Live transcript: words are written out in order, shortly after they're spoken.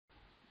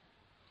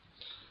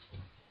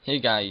Hey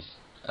guys,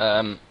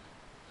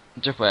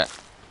 just wait.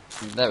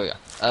 There we go.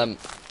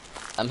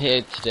 I'm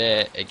here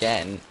today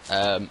again,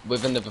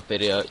 with another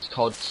video. It's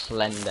called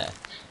Slender.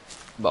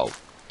 Well,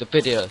 the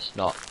video's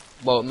not.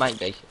 Well, it might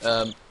be.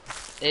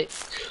 It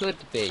could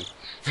be.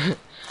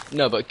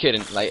 No, but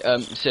kidding. Like,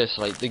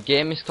 seriously, the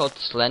game is called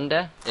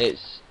Slender.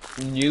 It's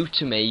new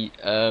to me.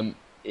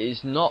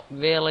 It's not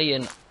really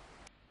a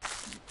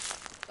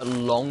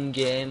long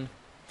game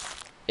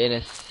in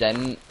a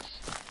sense,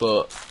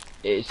 but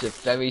it's a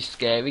very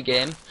scary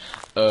game.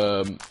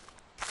 So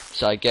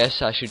I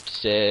guess I should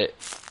say,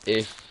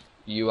 if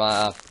you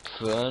are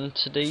prone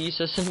to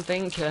these or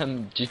something,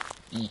 just,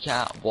 you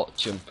can't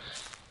watch them.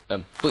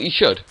 But you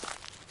should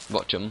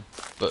watch them,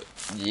 but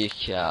you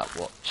can't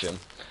watch them.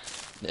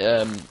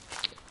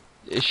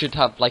 It should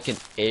have like an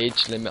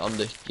age limit on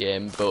this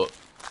game, but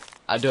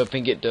I don't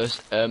think it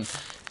does.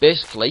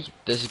 Basically,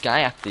 there's a guy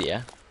after you,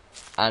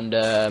 and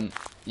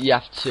you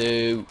have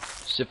to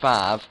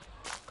survive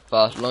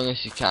for as long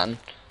as you can,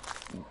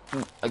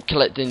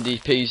 collecting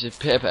these pieces of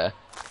paper.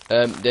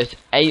 There's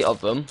 8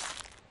 of them.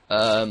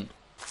 Not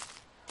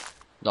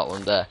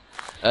one there.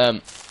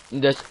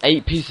 There's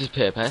 8 pieces of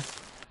paper,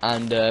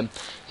 and they're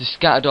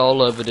scattered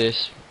all over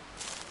this.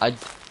 I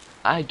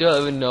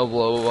don't even know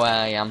where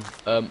I am.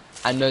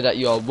 I know that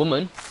you're a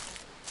woman.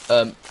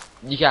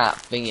 You can't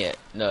think it.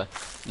 No,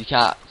 you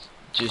can't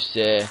just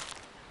say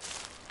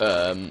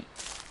the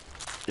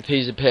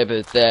piece of paper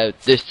is there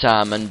this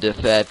time and they're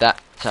there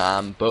that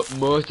time. But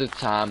most of the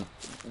time,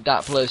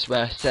 that place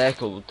where I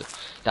circled,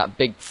 that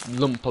big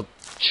lump of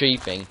tree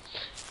thing,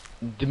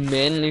 they're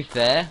mainly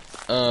there.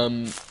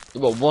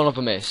 Well, one of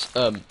them is.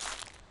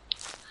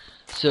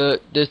 So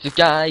there's the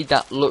guy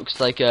that looks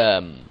like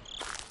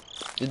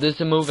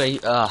there's a movie.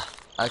 I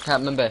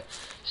can't remember.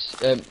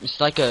 It's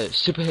like a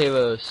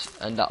superheroes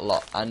and that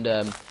lot. And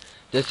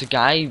there's a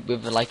guy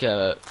with like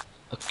a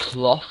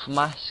cloth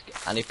mask,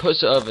 and he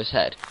puts it over his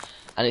head,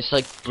 and it's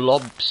like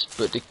blobs,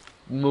 but they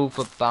move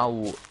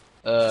about.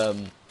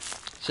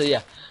 So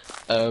yeah,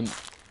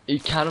 he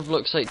kind of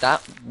looks like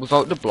that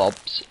without the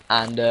blobs,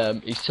 and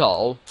he's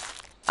tall.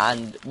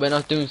 And when I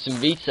was doing some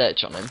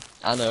research on him,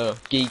 I know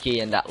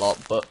geeky and that lot,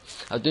 but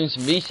I was doing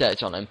some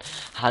research on him,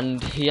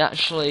 and he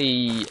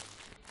actually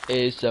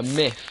is a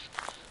myth.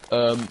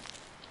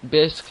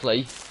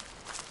 Basically,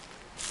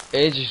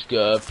 ages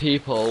ago,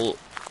 people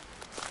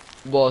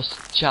was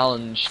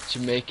challenged to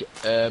make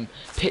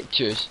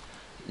pictures,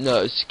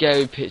 no,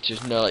 scary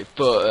pictures, no, like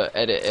photo,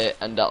 edit it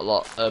and that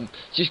lot.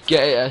 Just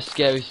get it as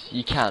scary as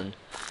you can.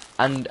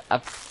 And I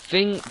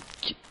think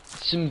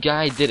some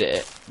guy did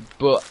it,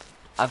 but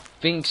I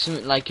think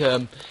something like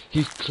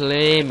he's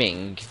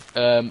claiming,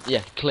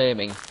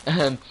 claiming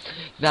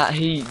that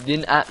he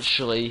didn't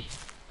actually.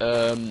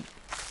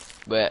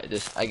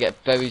 Wait, I get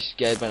very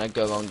scared when I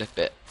go around this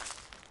bit.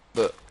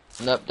 But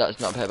nope, that's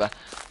not paper.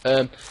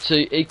 So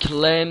he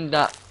claimed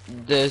that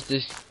there's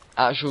this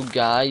actual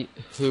guy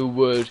who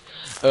would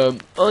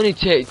only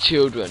take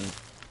children,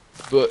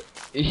 but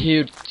he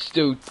would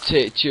still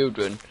take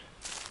children.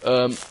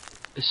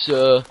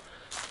 So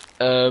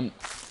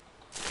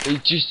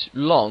he's just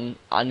long,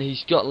 and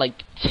he's got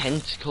like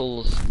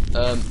tentacles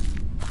and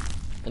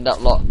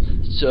that lot.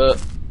 So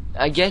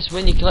I guess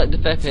when you collect the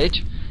fair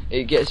page,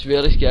 it gets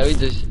really scary.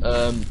 There's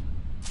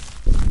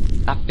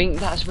I think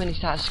that's when he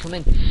starts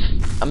coming.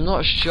 I'm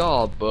not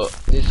sure, but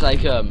it's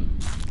like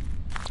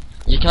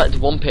you collect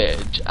one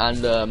page,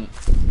 and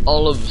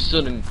all of a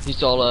sudden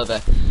he's all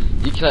over.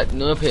 You collect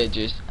no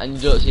pages, and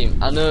you don't see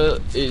him. I know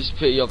it's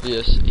pretty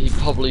obvious. He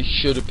probably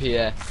should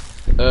appear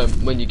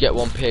when you get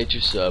one page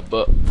or so.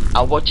 But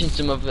I'm watching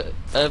some of the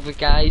other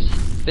guys'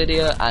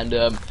 video, and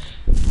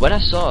when I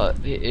saw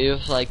it, it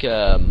was like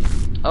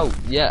oh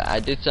yeah, I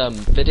did some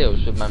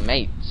videos with my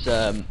mates.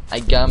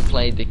 I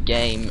gunplayed the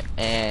game,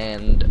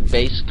 and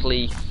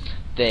basically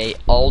they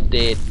all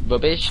did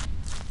rubbish.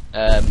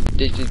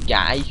 There's this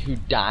guy who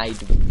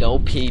died with no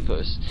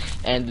papers,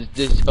 and there's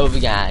this other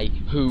guy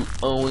who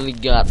only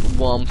got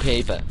 1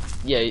 paper.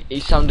 Yeah, he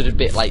sounded a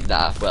bit like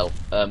that. Well,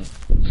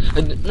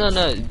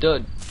 no,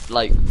 don't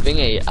like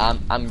thingy.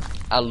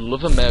 I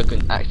love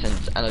American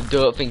accents, and I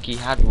don't think he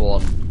had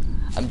one.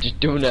 I'm just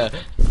doing a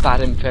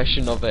bad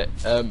impression of it.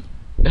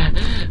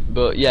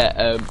 But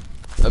yeah,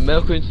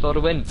 Americans for the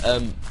win.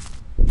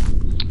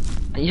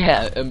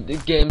 Yeah, the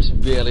game's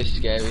really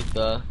scary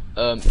though.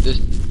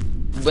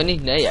 When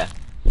he's near,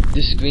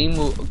 the screen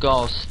will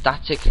go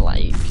static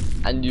like,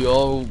 and you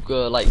all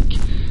go like,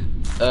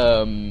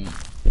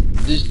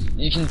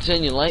 you can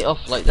turn your light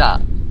off like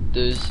that.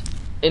 There's,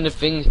 in the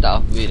things that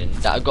I'm reading,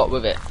 that I got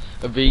with it,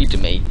 a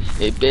read-me,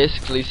 it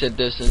basically said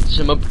there's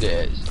some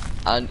updates,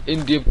 and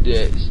in the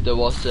updates there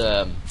was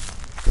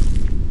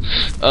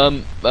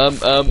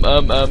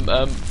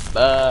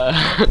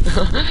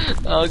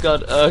oh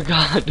god,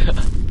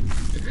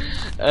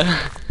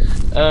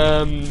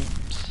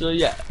 so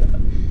yeah,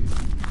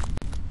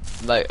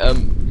 like,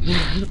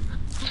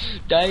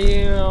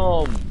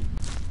 damn,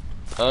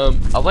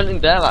 I went in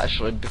there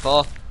actually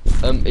before.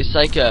 It's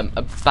like a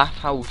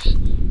bathhouse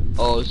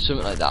or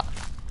something like that.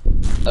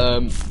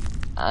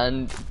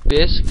 and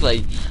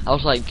basically I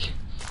was like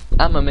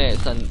at my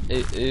mates, and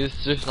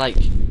it's just like,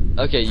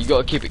 okay, you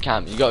gotta keep it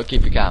calm, you gotta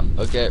keep it calm,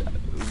 okay,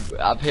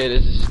 I've heard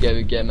it's a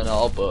scary game and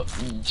all, but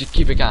just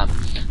keep it calm.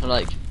 I'm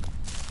like,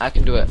 I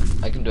can do it,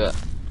 I can do it.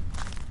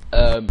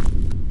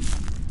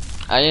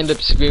 I end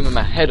up screaming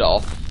my head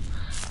off.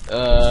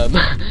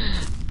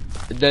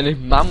 Then a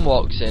man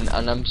walks in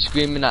and I'm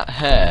screaming at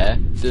her.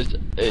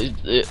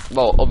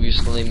 Well,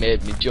 obviously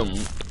made me jump.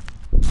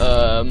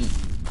 So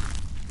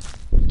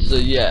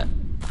yeah,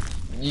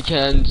 you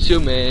can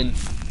zoom in.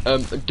 I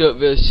don't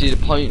really see the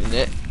point in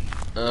it.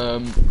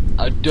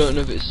 I don't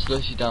know if it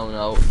slows you down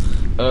now.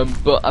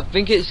 But I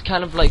think it's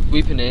kind of like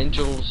Weeping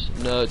Angels.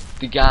 No,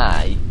 the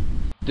guy.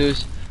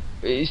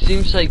 It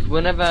seems like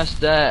whenever I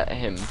stare at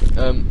him,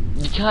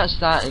 you can't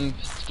stare at him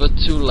for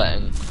too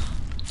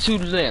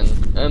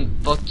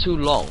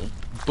long,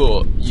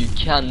 but you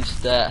can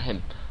stare at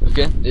him.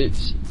 Okay,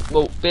 it's,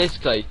 well,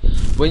 basically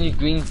when your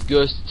green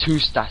goes too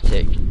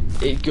static,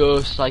 it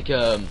goes like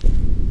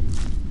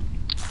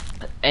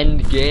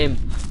end game,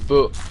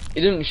 but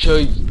it doesn't show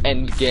you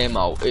end game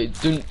out. It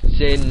doesn't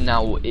say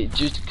now. It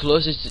just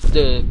closes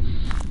the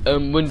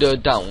window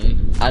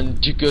down and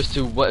just goes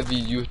to whatever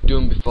you were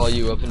doing before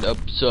you opened it up.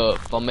 So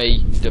for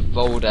me, the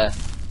folder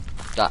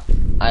that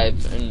I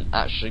haven't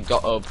actually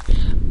got up,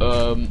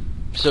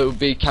 so it would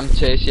be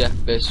Camtasia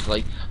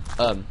basically,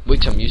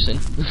 which I'm using.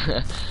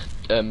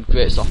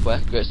 Great software,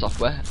 great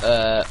software.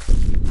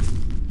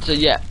 So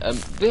yeah,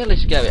 really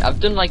scary. I've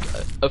done like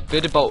a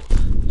vid about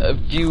a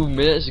few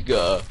minutes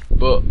ago,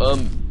 but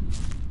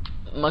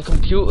my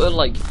computer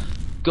like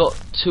got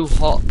too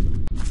hot,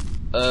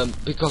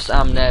 because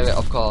I'm near it,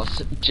 of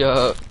course.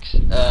 Jokes.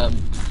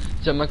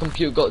 So my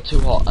computer got too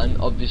hot and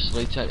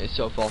obviously turned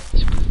itself off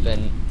to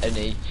prevent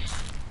any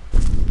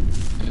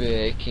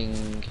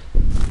breaking.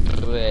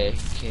 I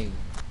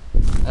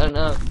don't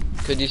know.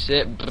 Could you say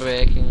it?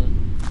 Breaking?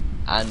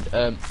 And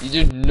you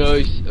just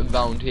noise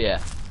around here,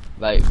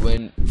 right?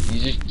 When you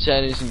just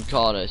turn in some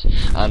corners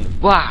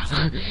and wow,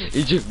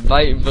 it's just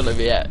right in front of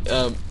you.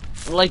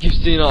 Like you've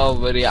seen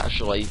already,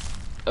 actually.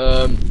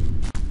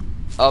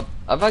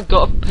 Have I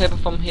got a paper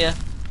from here?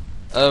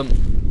 I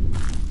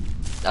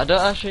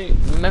don't actually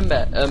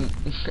remember.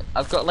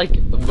 I've got like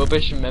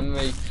rubbish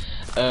memory.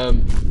 I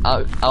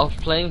was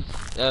playing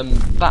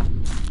Black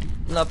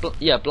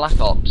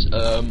Ops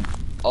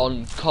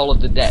on Call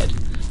of the Dead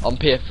on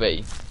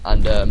PS3,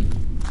 and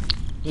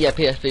yeah,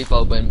 PS3 for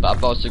a win, but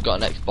I've also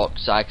got an Xbox,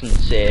 so I can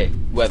say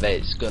whether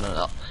it's good or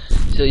not.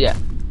 So yeah,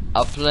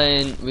 I'm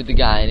playing with the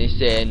guy and he's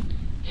saying,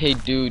 hey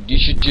dude, you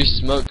should just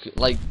smoke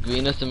like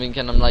green or something,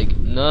 and I'm like,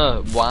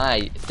 no,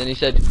 why? Then he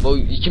said, well,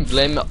 you can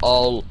blame it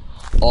all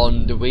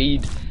on the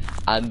weed,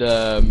 and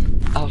I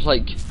was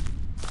like,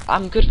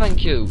 I'm good,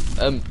 thank you.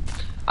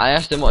 I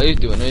asked him what he was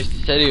doing, and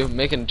he said he was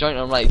making a joint,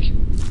 and I'm like,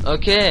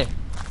 okay.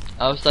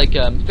 I was like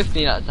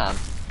 15 at the time,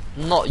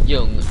 not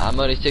young, I'm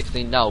only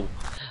 16 now,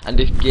 and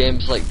this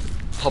game's like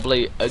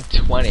probably a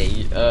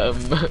 20,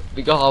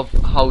 because of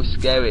how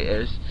scary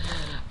it is.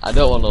 I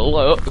don't want to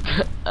look.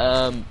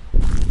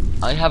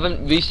 I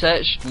haven't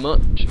researched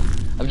much.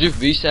 I've just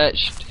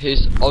researched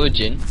his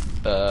origin,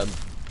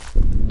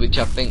 which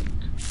I think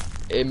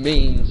it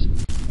means,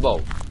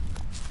 well,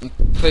 I'm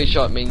pretty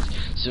sure it means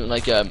something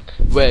like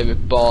where we're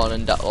born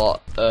and that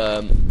lot.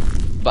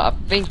 But I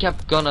think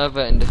I've gone over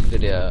it in this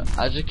video.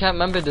 I just can't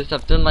remember this.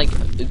 I've done like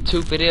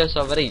 2 videos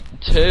already.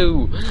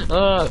 2.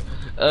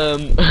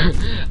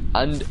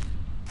 And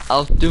I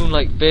was doing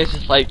like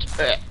faces like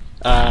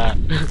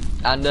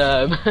and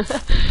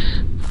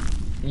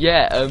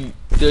yeah, I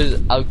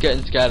was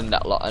getting scared and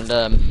that lot, and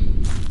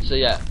so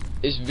yeah,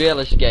 it's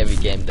really scary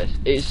game. This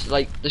it's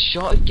like the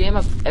shortest game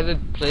I've ever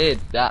played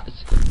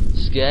that's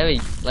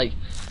scary. Like,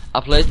 I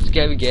played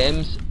scary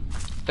games,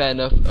 fair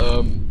enough.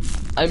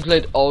 I haven't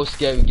played all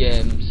scary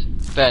games,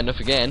 fair enough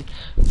again,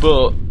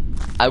 but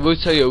I will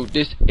tell you,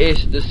 this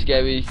is the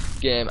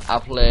scariest game I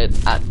played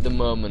at the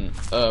moment.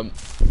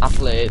 I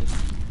played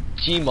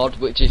Gmod,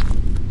 which is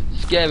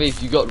scary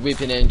if you got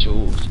Weeping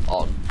Angels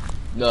on.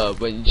 No,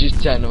 when you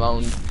just turn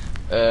around,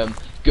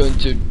 go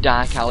into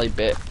dark alley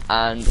bit,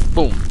 and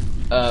boom,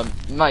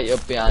 right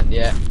up behind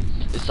you.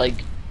 It's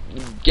like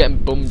getting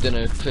bummed in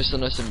a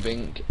prison or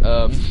something,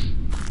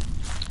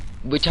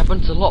 which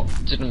happens a lot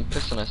to them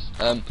prisoners.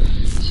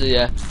 So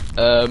yeah,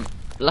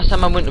 last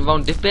time I went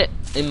around this bit,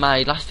 in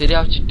my last video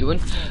I was just doing,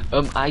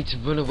 I had to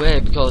run away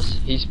because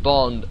he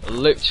spawned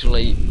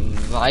literally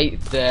right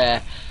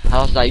there. I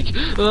was like,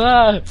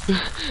 ah!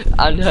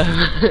 And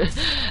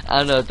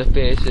I know the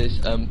faces,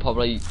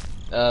 probably,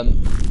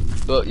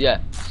 but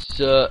yeah,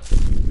 so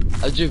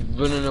I was just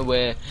running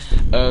away,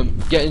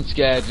 getting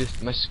scared,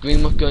 my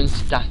screen was going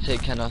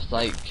static, and I was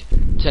like,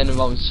 turning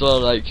around slow,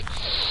 like,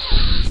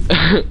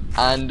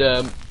 and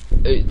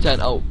it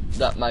turned out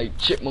that my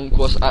chipmunk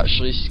was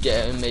actually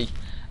scaring me.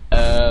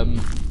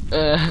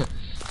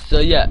 So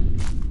yeah,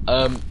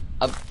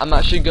 I'm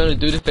actually gonna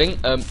do the thing,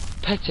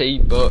 petty,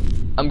 but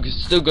I'm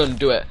still gonna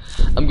do it.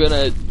 I'm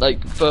gonna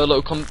like throw a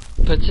little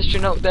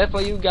competition out there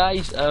for you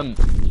guys. I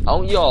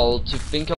want you all to think of